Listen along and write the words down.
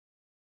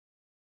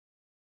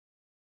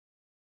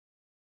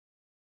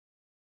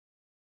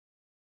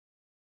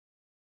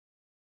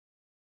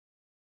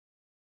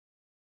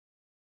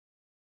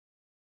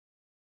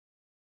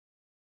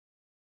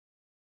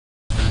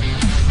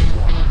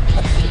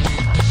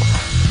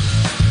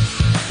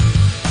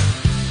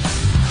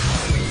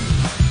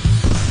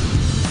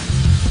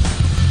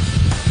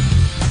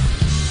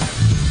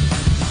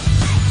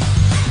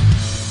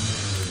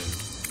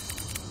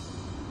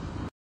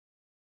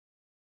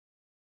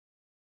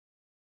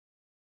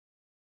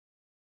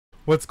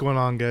What's going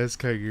on, guys?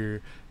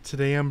 Kiger.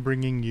 Today I'm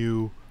bringing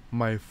you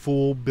my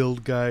full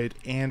build guide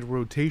and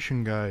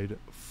rotation guide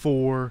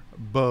for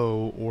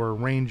bow or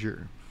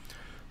ranger.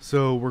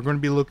 So we're going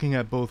to be looking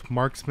at both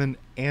marksman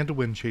and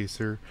wind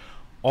chaser.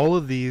 All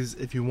of these,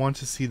 if you want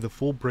to see the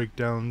full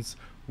breakdowns,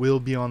 will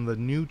be on the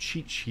new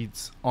cheat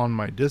sheets on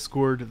my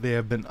Discord. They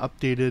have been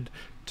updated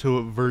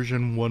to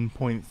version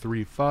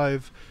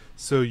 1.35,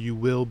 so you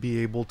will be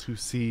able to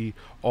see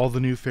all the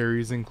new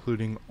fairies,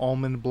 including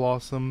Almond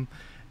Blossom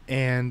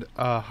and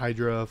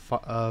Hydra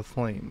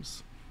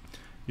Flames.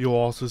 You'll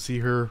also see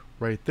her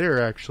right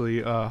there,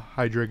 actually,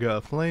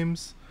 Hydra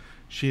Flames.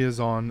 She is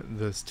on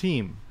this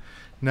team.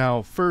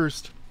 Now,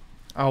 first,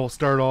 I will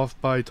start off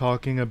by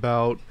talking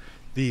about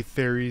the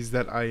fairies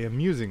that I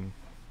am using.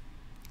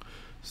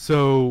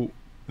 So,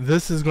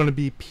 this is going to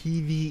be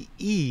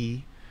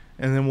PvE,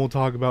 and then we'll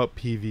talk about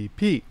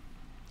PvP.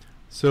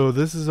 So,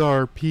 this is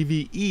our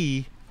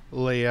PvE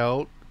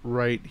layout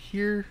right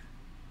here.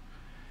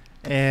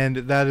 And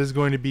that is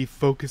going to be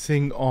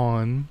focusing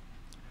on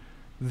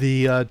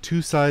the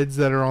two sides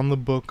that are on the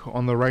book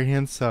on the right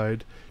hand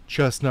side,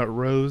 Chestnut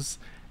Rose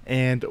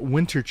and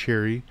Winter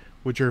Cherry,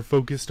 which are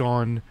focused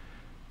on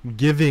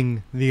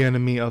giving the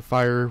enemy a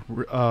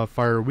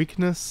fire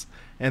weakness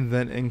and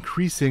then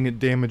increasing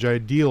damage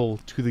ideal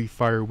to the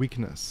fire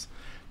weakness.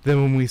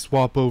 Then when we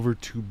swap over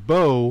to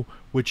bow,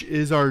 which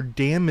is our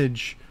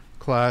damage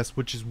class,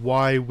 which is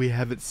why we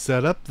have it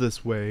set up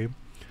this way,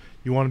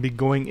 you want to be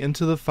going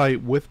into the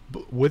fight with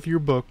your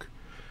book,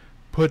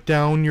 put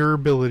down your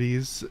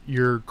abilities,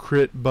 your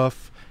crit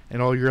buff,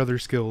 and all your other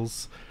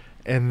skills,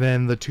 and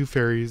then the two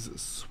fairies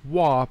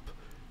swap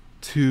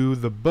to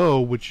the bow,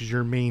 which is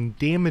your main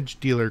damage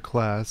dealer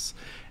class,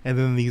 and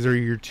then these are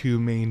your two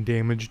main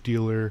damage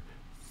dealer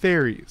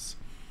fairies.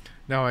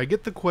 Now, I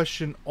get the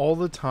question all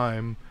the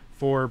time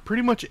for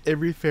pretty much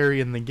every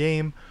fairy in the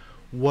game,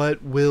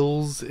 what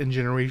wills and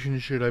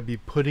generations should I be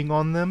putting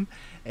on them?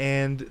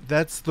 And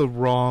that's the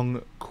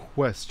wrong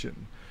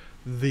question.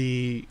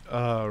 The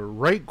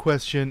right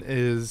question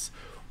is,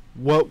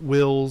 what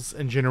wills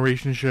and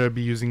generations should I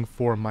be using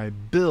for my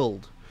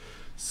build?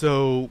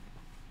 So,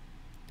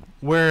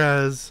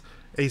 whereas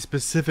a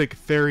specific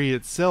fairy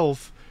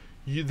itself,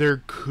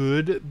 there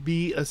could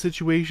be a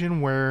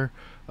situation where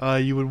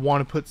you would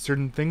want to put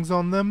certain things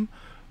on them,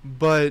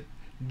 but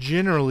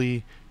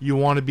generally you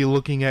want to be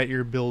looking at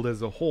your build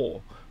as a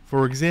whole.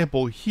 For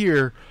example,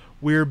 here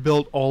we're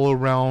built all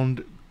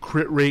around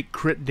crit rate,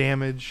 crit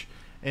damage,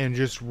 and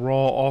just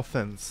raw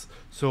offense.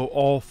 So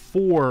all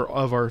four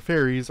of our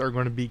fairies are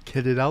going to be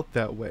kitted out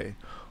that way.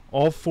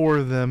 All four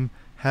of them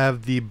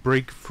have the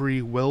break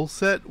free will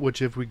set,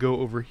 which if we go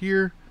over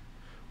here,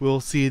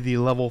 we'll see the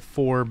level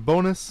 4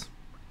 bonus.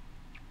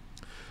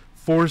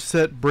 4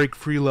 set break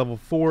free level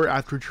 4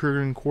 after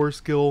triggering core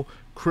skill,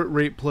 crit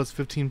rate plus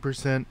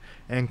 15%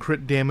 and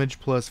crit damage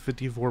plus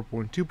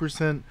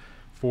 54.2%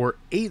 for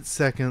 8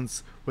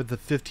 seconds with a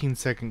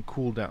 15-second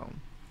cooldown.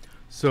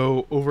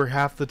 So over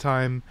half the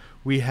time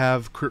we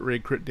have crit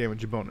rate, crit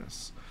damage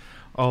bonus,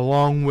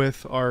 along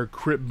with our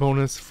crit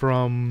bonus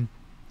from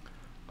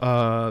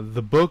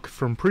the book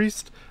from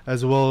Priest,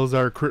 as well as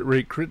our crit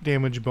rate, crit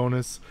damage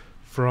bonus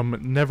from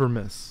Never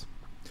Miss.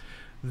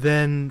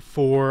 Then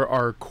for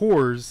our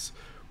cores,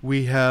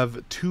 we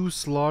have 2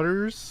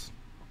 slaughters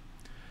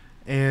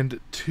and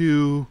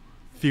 2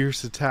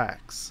 fierce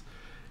attacks.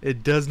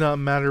 It does not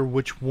matter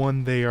which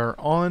one they are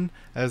on,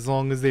 as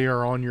long as they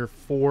are on your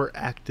 4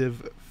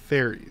 active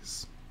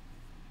fairies.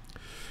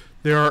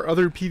 There are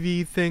other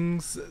PvE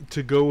things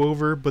to go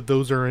over, but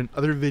those are in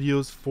other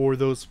videos for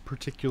those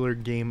particular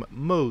game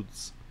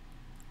modes.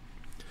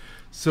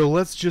 So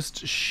let's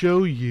just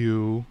show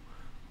you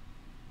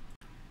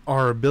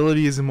our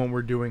abilities and what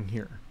we're doing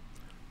here.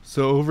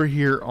 So over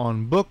here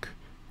on book,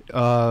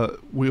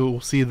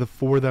 we'll see the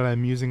 4 that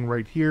I'm using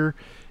right here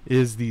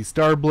is the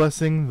Star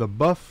Blessing, the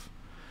buff.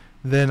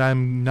 Then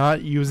I'm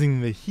not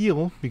using the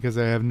heal because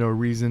I have no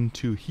reason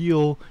to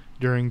heal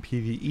during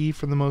PvE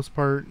for the most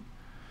part.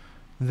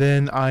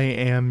 Then I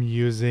am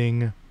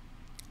using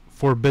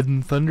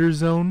Forbidden Thunder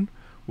Zone,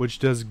 which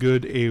does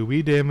good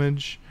AoE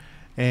damage,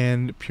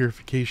 and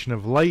Purification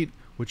of Light,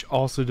 which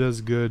also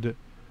does good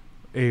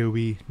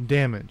AoE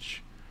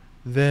damage.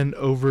 Then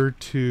over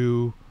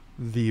to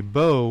the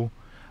bow,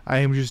 I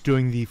am just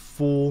doing the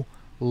full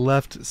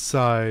left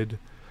side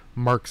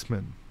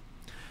marksman.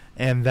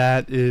 And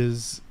that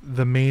is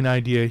the main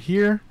idea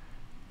here.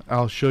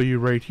 I'll show you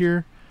right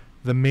here.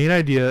 The main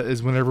idea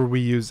is whenever we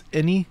use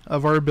any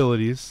of our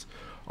abilities,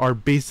 our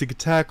basic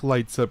attack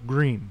lights up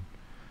green.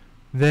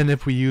 Then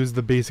if we use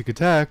the basic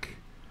attack,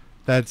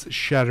 that's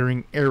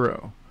Shattering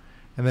Arrow.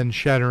 And then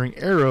Shattering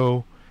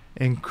Arrow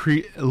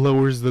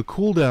lowers the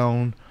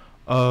cooldown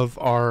of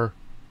our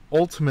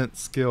ultimate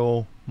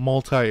skill,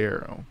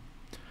 Multi-Arrow.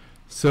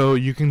 So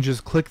you can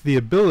just click the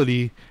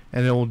ability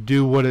and it will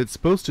do what it's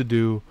supposed to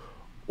do,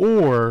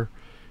 or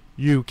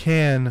you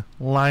can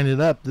line it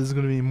up. This is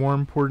going to be more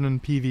important in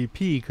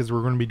PvP because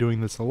we're going to be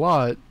doing this a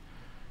lot.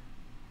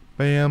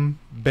 Bam,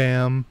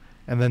 bam,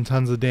 and then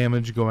tons of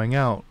damage going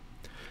out.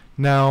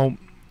 Now,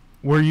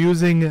 we're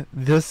using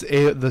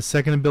the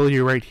second ability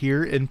right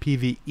here in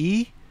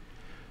PvE,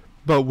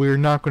 but we're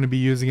not going to be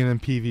using it in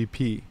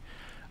PvP.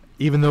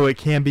 Even though it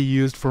can be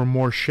used for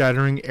more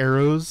shattering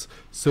arrows,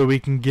 so we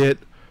can get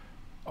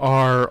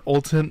our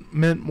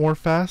ultimate more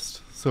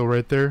fast. So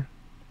right there,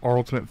 our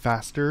ultimate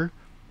faster.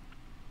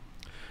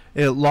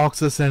 It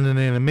locks us in an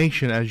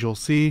animation, as you'll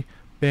see.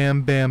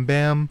 Bam, bam,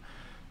 bam.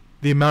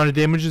 The amount of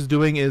damage it's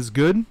doing is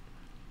good,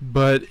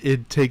 but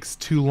it takes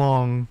too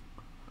long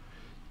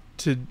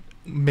to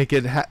make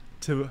it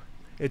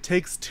it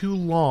takes too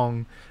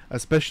long,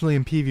 especially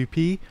in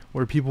PvP,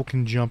 where people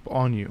can jump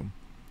on you.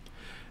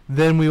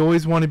 Then we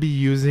always want to be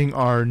using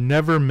our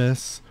never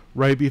miss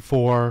right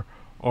before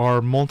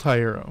our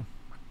multi-arrow.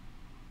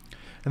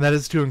 And that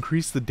is to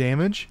increase the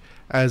damage,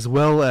 as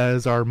well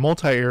as our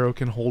multi-arrow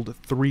can hold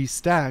 3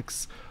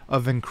 stacks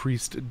of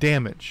increased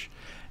damage.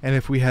 And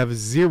if we have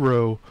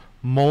 0,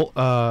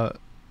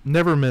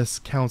 never miss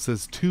counts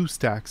as 2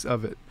 stacks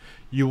of it.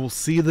 You will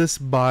see this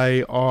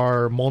by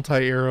our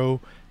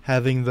multi-arrow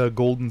having the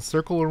golden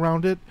circle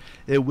around it.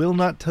 It will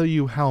not tell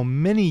you how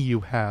many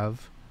you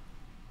have,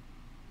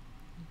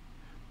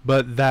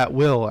 but that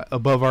will.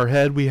 Above our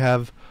head we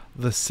have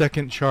the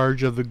second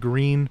charge of the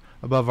green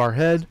above our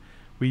head.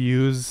 We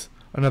use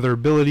another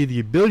ability.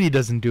 The ability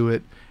doesn't do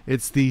it.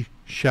 It's the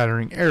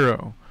shattering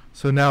arrow.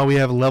 So now we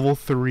have level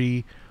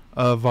 3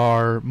 of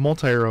our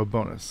multi-arrow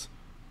bonus.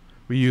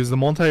 We use the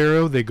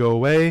multi-arrow, they go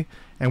away,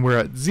 and we're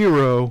at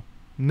 0.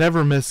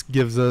 Never miss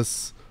gives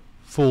us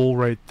full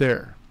right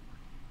there.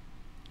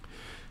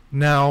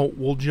 Now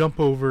we'll jump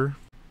over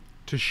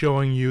to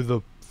showing you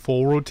the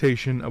full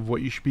rotation of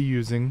what you should be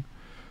using.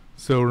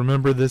 So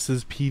remember, this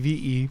is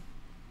PvE.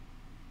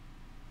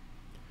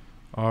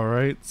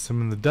 Alright,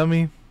 summon the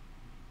dummy.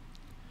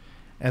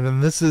 And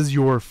then this is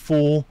your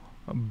full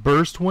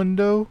burst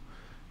window.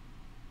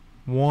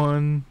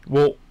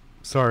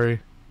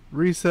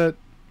 Reset.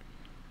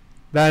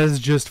 That is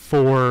just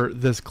for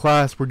this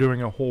class. We're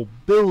doing a whole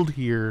build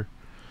here.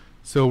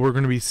 So we're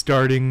going to be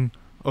starting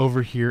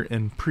over here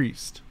in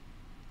Priest.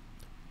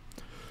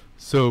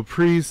 So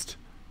Priest,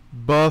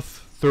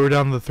 buff, throw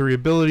down the 3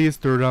 abilities,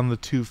 throw down the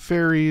 2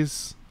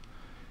 fairies,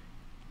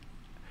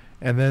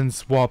 and then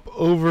swap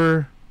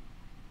over.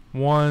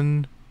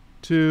 1,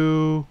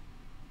 2,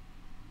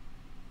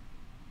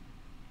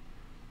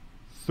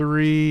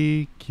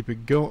 3, keep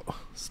it going.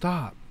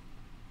 Stop.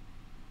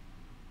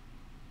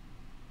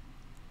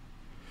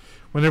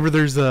 Whenever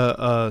there's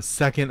a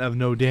second of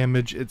no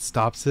damage, it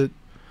stops it.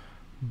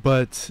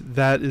 But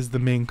that is the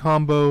main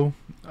combo.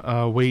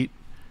 Wait,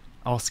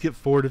 I'll skip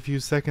forward a few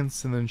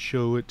seconds and then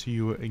show it to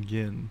you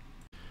again.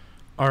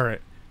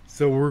 Alright,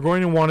 so we're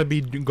going to want to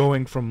be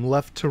going from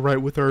left to right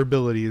with our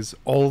abilities.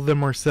 All of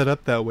them are set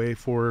up that way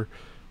for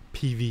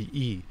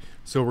PvE.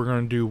 So we're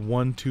going to do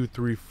 1, 2,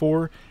 3,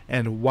 4,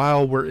 and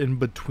while we're in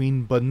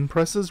between button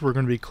presses, we're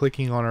going to be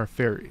clicking on our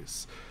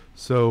fairies.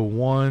 So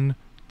 1,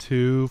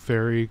 2,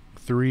 fairy,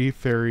 3,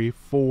 fairy,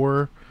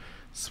 4,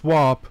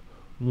 swap,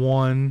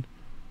 1,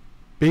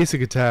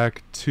 basic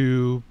attack,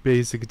 2,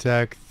 basic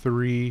attack,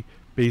 3,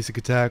 basic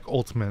attack,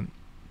 ultimate.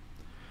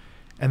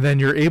 And then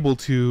you're able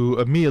to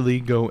immediately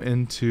go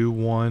into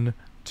 1,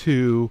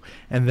 2,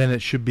 and then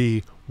it should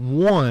be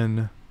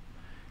 1.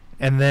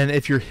 And then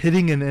if you're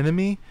hitting an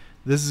enemy,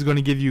 this is going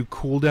to give you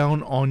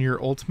cooldown on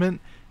your ultimate,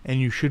 and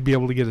you should be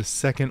able to get a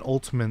second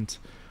ultimate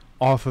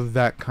off of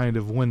that kind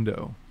of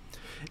window.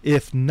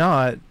 If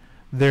not,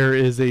 there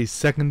is a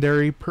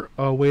secondary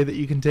way that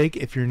you can take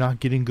if you're not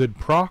getting good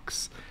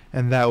procs,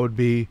 and that would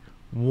be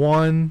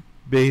 1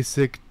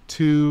 basic,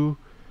 2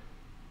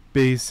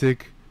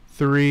 basic,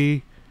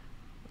 3,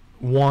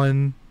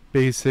 1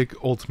 basic,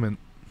 ultimate.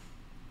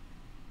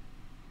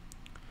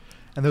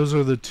 And those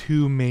are the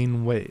 2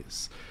 main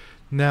ways.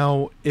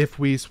 Now, if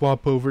we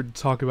swap over to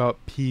talk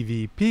about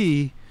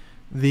PvP,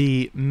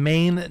 the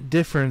main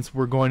difference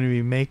we're going to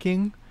be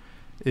making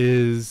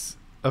is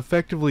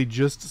effectively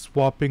just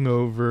swapping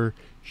over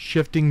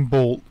shifting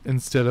bolt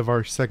instead of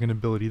our second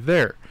ability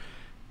there.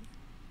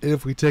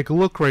 If we take a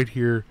look right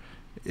here,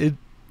 it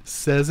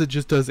says it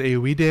just does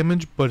AoE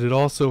damage, but it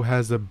also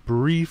has a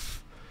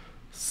brief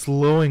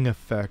slowing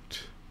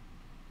effect.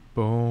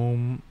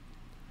 Boom.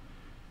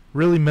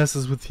 Really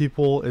messes with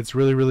people. It's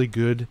really, really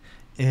good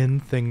in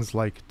things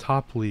like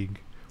Top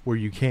League, where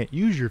you can't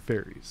use your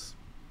fairies,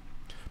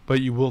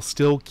 but you will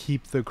still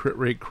keep the crit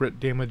rate, crit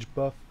damage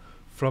buff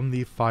from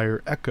the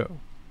Fire Echo.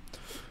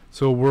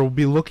 So we'll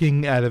be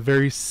looking at a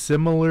very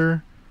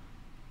similar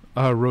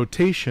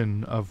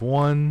rotation of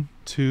 1,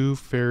 2,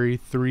 fairy,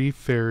 3,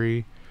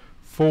 fairy,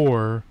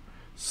 4,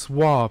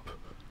 swap,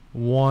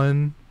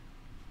 1,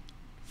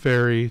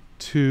 fairy,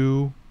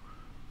 2,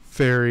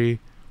 fairy,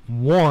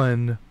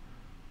 1,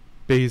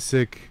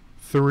 basic,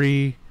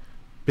 3,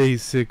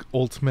 basic,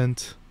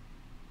 ultimate.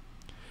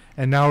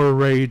 And now we're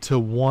ready to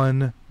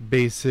 1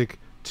 basic,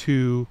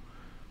 2,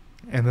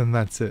 and then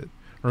that's it.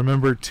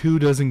 Remember, 2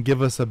 doesn't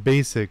give us a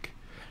basic,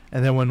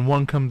 and then when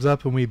 1 comes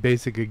up and we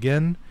basic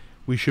again,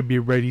 we should be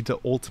ready to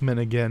ultimate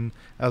again,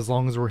 as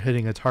long as we're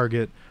hitting a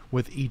target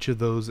with each of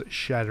those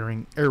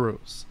shattering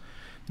arrows.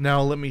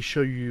 Now let me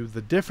show you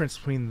the difference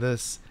between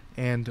this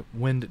and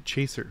Wind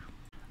Chaser.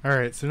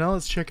 Alright, so now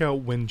let's check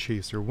out Wind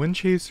Chaser. Wind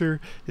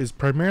Chaser is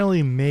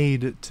primarily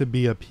made to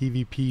be a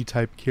PvP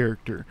type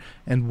character,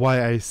 and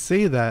why I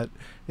say that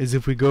is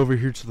if we go over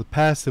here to the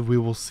passive, we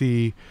will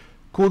see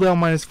cooldown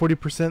minus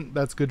 40%,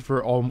 that's good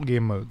for all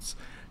game modes.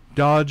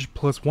 Dodge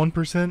plus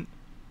 1%,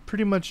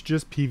 pretty much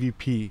just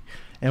PvP.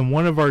 And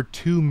one of our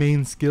two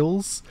main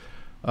skills,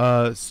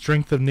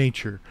 Strength of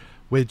Nature,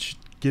 which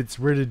gets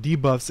rid of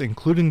debuffs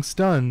including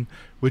stun,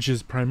 which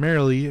is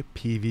primarily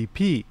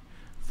PvP.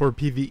 For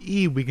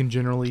PvE, we can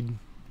generally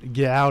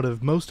get out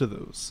of most of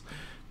those.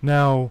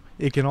 Now,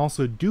 it can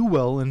also do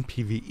well in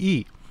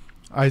PvE.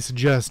 I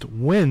suggest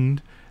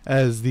Wind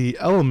as the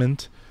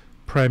element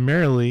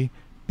primarily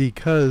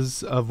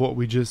because of what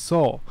we just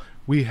saw.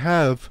 We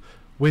have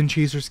Wind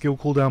Chaser skill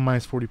cooldown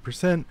minus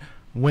 40%,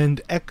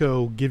 Wind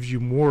Echo gives you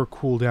more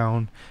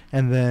cooldown,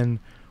 and then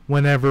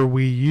whenever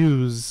we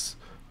use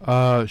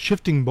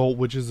Shifting Bolt,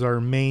 which is our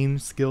main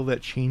skill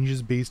that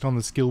changes based on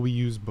the skill we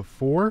used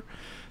before,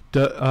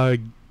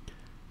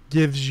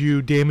 gives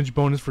you damage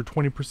bonus for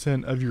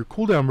 20% of your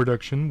cooldown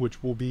reduction,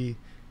 which will be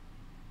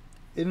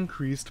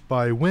increased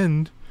by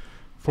Wind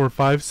for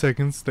 5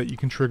 seconds that you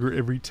can trigger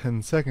every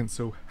 10 seconds.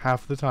 So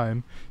half the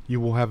time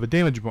you will have a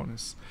damage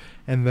bonus.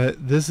 And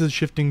this is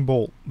Shifting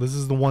Bolt. This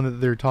is the one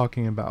that they're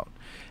talking about.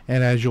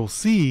 And as you'll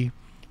see,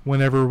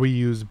 whenever we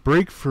use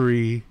Break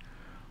Free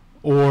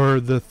or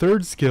the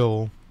third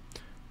skill,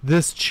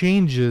 this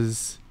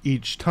changes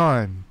each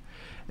time.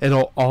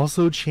 It'll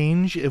also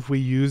change if we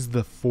use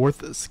the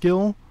fourth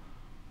skill.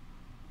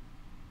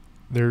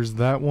 There's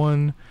that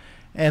one.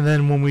 And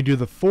then when we do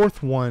the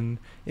fourth one,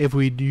 if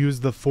we use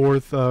the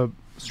fourth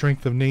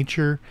Strength of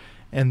Nature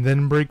and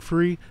then Break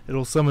Free,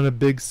 it'll summon a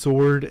big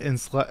sword and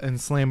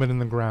slam it in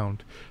the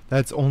ground.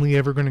 That's only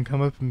ever going to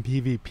come up in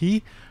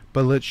PvP,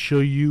 but let's show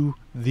you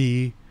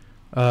the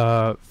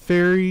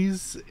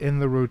fairies in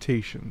the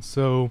rotation.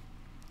 So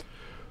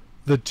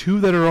the two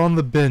that are on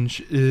the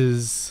bench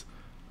is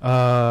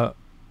what's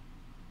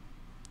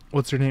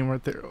her name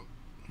right there?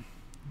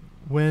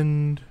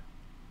 Wind,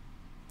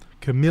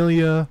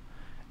 Camellia,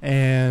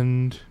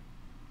 and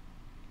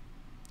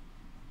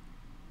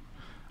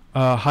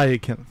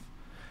Hyacinth.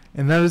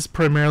 And that is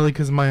primarily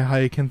because my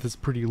Hyacinth is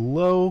pretty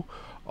low.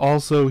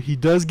 Also, he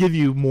does give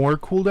you more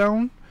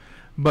cooldown,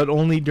 but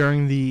only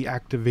during the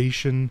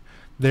activation.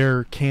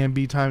 There can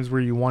be times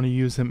where you want to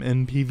use him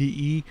in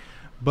PvE,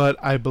 but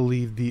I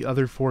believe the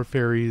other four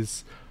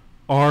fairies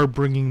are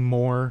bringing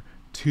more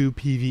to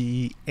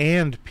PvE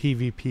and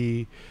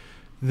PvP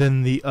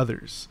than the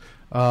others.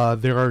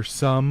 There are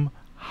some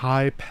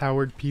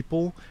high-powered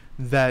people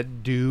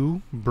that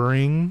do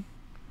bring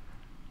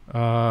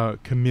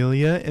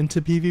Camellia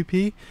into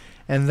PvP,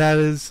 and that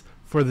is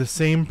for the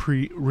same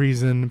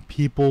reason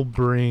people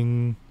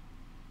bring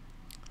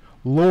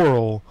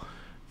Laurel,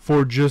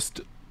 for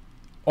just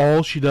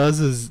all she does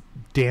is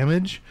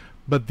damage,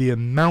 but the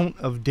amount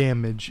of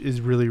damage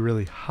is really,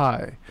 really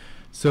high.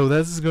 So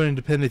this is going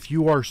to depend. If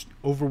you are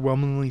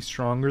overwhelmingly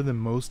stronger than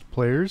most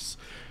players,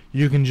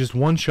 you can just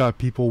one-shot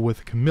people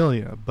with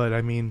Camellia. But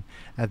I mean,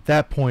 at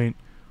that point,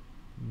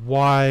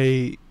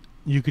 why?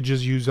 You could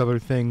just use other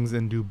things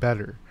and do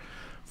better.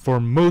 For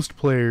most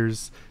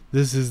players,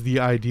 this is the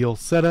ideal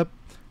setup,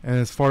 and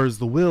as far as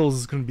the wills,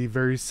 it's going to be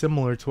very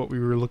similar to what we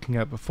were looking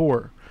at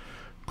before.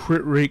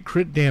 Crit rate,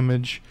 crit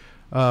damage.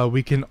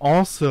 We can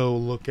also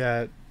look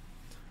at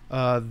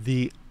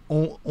the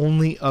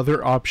only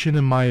other option,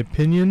 in my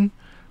opinion,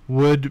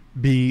 would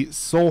be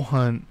Soul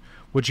Hunt,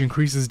 which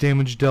increases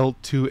damage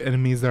dealt to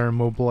enemies that are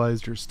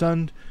immobilized or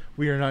stunned.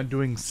 We are not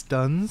doing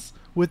stuns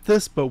with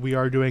this, but we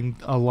are doing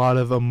a lot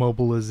of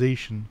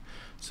immobilization,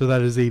 so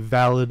that is a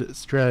valid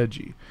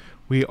strategy.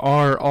 We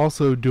are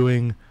also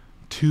doing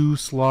 2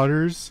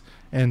 slaughters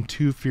and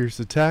 2 fierce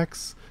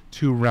attacks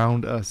to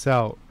round us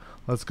out.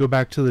 Let's go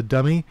back to the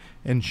dummy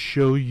and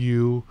show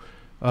you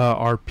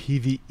our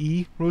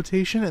PvE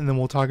rotation, and then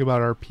we'll talk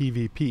about our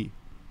PvP.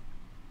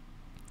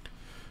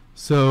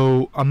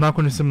 So I'm not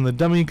going to summon the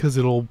dummy because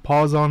it'll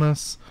pause on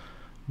us,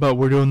 but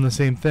we're doing the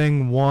same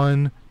thing.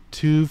 1,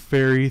 2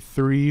 fairy,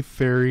 3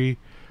 fairy,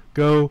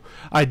 go.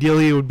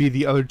 Ideally it would be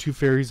the other 2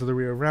 fairies the other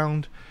way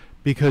around,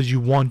 because you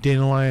want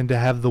Dandelion to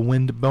have the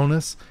wind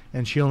bonus,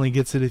 and she only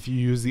gets it if you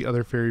use the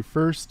other fairy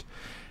first.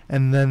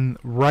 And then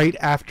right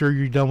after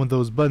you're done with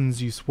those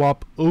buttons, you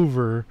swap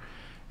over,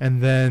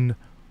 and then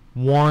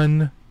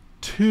 1,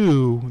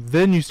 2,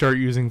 then you start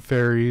using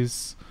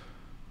fairies.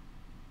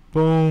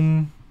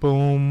 Boom,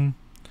 boom.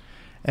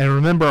 And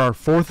remember, our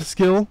 4th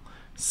skill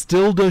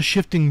still does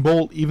Shifting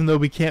Bolt, even though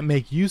we can't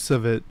make use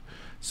of it.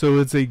 So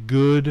it's a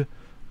good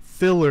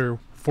filler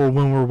for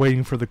when we're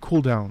waiting for the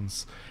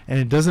cooldowns. And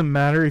it doesn't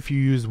matter if you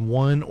use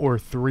 1 or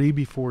 3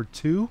 before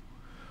 2.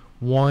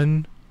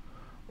 1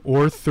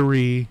 or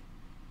 3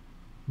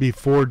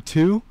 before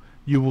 2,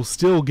 you will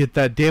still get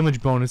that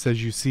damage bonus,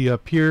 as you see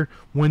up here.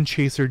 Wind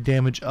Chaser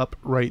damage up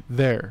right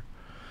there.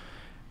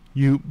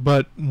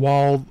 But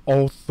while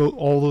all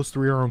those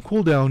 3 are on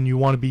cooldown, you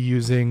want to be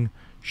using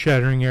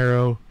Shattering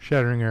Arrow,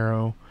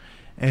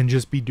 and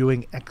just be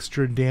doing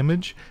extra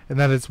damage, and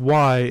that is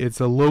why it's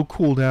a low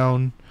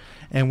cooldown,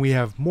 and we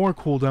have more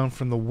cooldown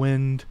from the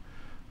wind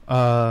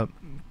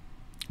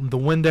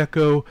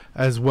echo,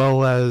 as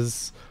well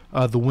as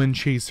the wind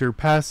chaser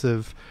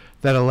passive,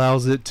 that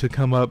allows it to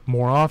come up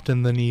more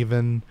often than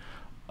even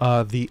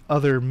the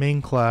other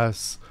main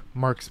class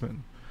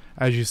marksman.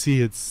 As you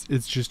see,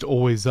 it's just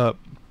always up,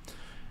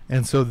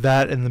 and so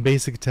that and the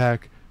basic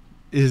attack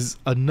is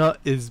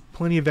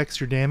plenty of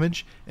extra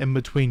damage in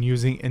between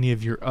using any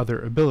of your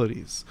other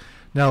abilities.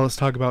 Now let's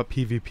talk about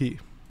PvP.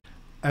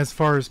 As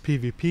far as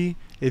PvP,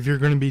 if you're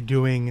going to be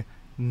doing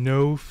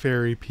no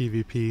fairy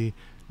PvP,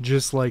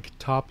 just like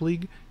Top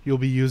League, you'll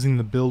be using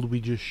the build we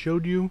just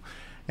showed you.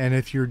 And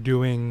if you're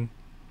doing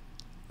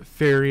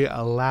fairy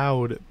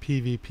allowed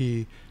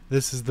PvP,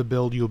 this is the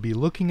build you'll be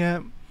looking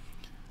at.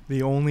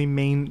 The only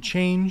main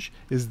change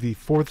is the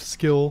 4th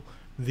skill,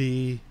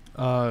 the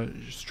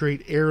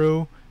straight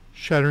arrow,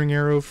 shattering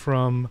arrow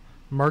from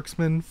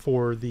marksman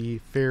for the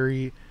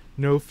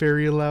no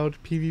fairy allowed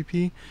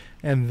PvP,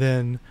 and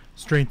then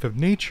strength of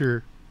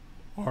nature,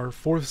 our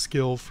 4th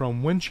skill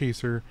from wind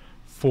chaser,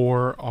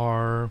 for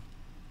our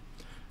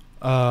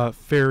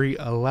fairy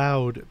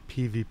allowed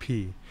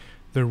PvP.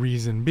 The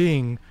reason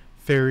being,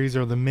 fairies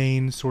are the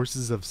main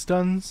sources of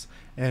stuns,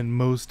 and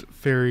most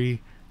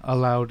fairy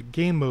allowed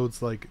game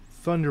modes like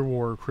Thunder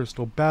War,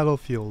 Crystal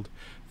Battlefield,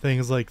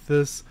 things like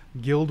this,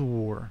 Guild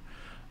War,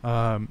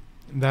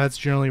 that's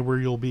generally where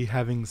you'll be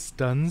having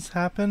stuns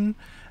happen,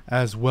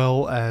 as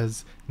well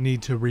as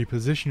need to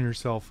reposition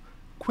yourself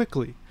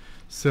quickly.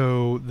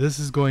 So this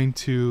is going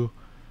to,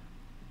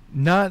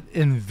 not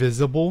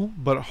invisible,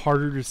 but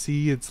harder to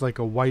see. It's like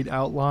a white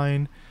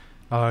outline,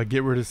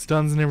 get rid of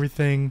stuns and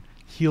everything,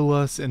 heal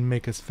us and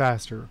make us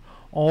faster.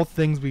 All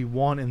things we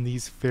want in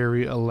these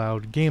fairy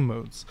allowed game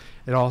modes.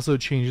 It also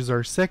changes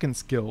our 2nd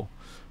skill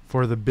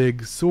for the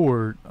big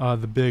sword,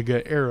 the big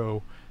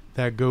arrow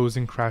that goes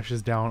and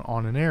crashes down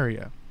on an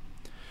area.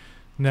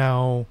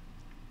 Now,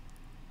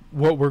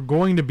 what we're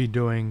going to be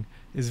doing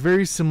is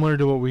very similar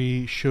to what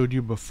we showed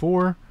you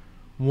before.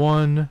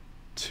 1,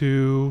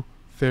 2,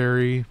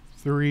 fairy,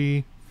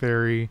 3,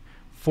 fairy,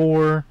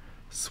 4,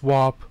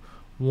 swap,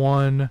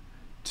 1,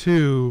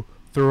 2,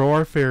 throw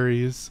our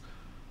fairies,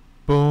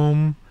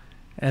 boom,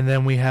 and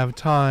then we have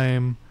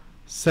time,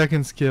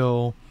 2nd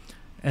skill,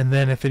 and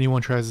then if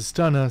anyone tries to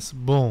stun us,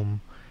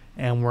 boom,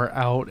 and we're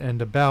out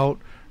and about,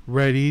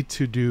 ready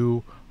to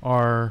do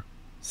our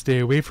stay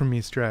away from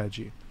me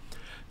strategy.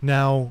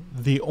 Now,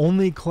 the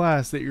only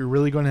class that you're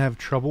really going to have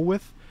trouble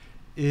with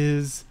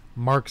is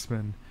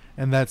marksman,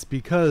 and that's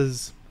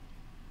because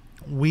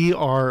we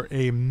are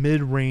a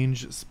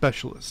mid-range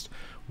specialist.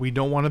 We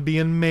don't want to be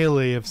in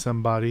melee of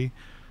somebody.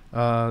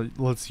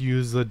 Let's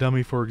use the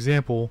dummy for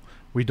example.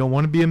 We don't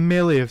want to be in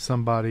melee of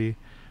somebody,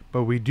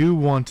 but we do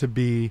want to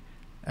be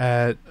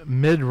at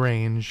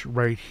mid-range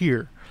right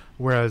here,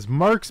 whereas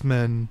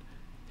marksman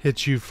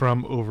hits you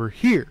from over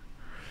here.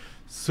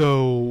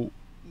 So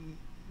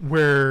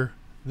where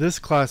this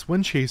class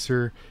wind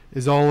chaser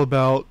is all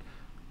about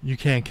you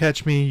can't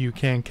catch me, you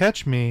can't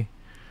catch me,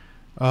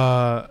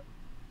 the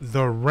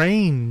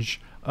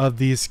range of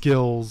these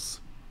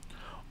skills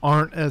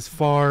aren't as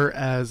far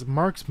as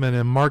marksman,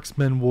 and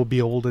marksman will be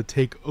able to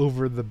take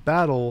over the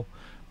battle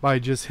by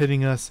just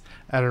hitting us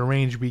at a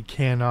range we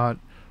cannot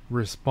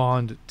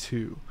respond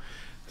to.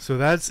 So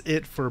that's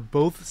it for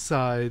both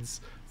sides,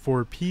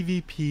 for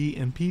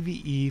PvP and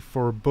PvE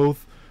for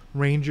both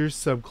Rangers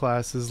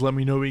subclasses. Let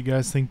me know what you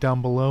guys think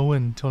down below,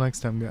 and until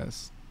next time,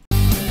 guys.